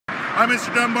I'm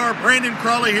Mr. Dunbar, Brandon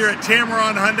Crawley here at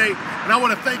Tameron Hyundai, and I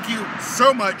want to thank you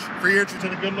so much for your interest in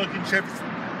a good-looking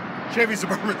Chevy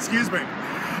Suburban, excuse me.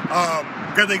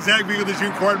 Got the exact vehicle that you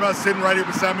inquired about sitting right here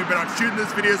beside me, but I'm shooting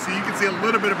this video so you can see a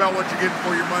little bit about what you're getting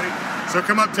for your money. So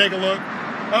come up, take a look.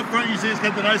 Up front, you see it's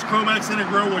got the nice chrome accented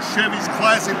grille with Chevy's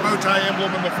classic bow tie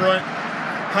emblem in the front.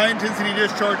 High-intensity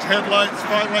discharge headlights,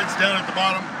 fog lights down at the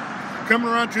bottom. Coming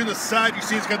around to the side, you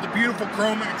see it's got the beautiful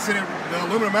chrome accented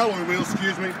aluminum alloy wheels,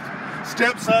 excuse me.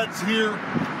 Step sides here,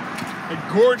 a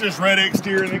gorgeous red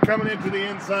exterior, and then coming into the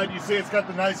inside, you see it's got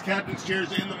the nice captain's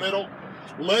chairs in the middle,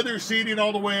 leather seating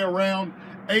all the way around,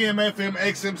 AM, FM,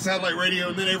 XM satellite radio,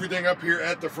 and then everything up here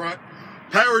at the front.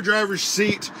 Power driver's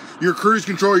seat, your cruise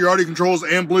control, your audio controls,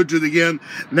 and Bluetooth again.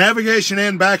 Navigation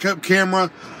and backup camera.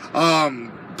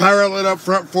 Power outlet up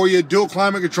front for you. Dual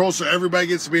climate control so everybody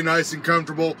gets to be nice and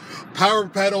comfortable. Power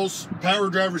pedals,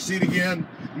 power driver's seat again.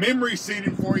 Memory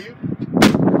seating for you.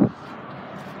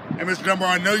 And Mr. Dunbar,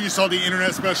 I know you saw the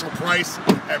internet special price.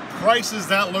 At prices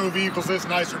that low, vehicles this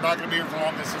nice are not going to be here for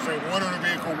long. This is a one-owner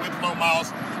vehicle with low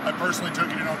miles. I personally took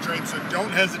it in on trade, so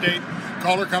don't hesitate.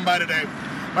 Call or come by today.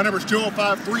 My number is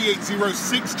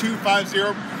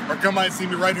 205-380-6250, or come by and see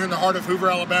me right here in the heart of Hoover,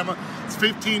 Alabama. It's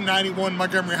 1591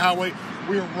 Montgomery Highway.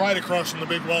 We are right across from the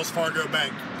big Wells Fargo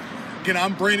Bank. Again,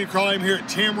 I'm Brandon Crawley. I'm here at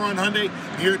Tameron Hyundai.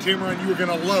 And here at Tameron, you are going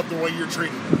to love the way you're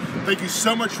treated. Thank you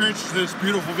so much for your interest in this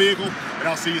beautiful vehicle, and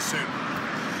I'll see you soon.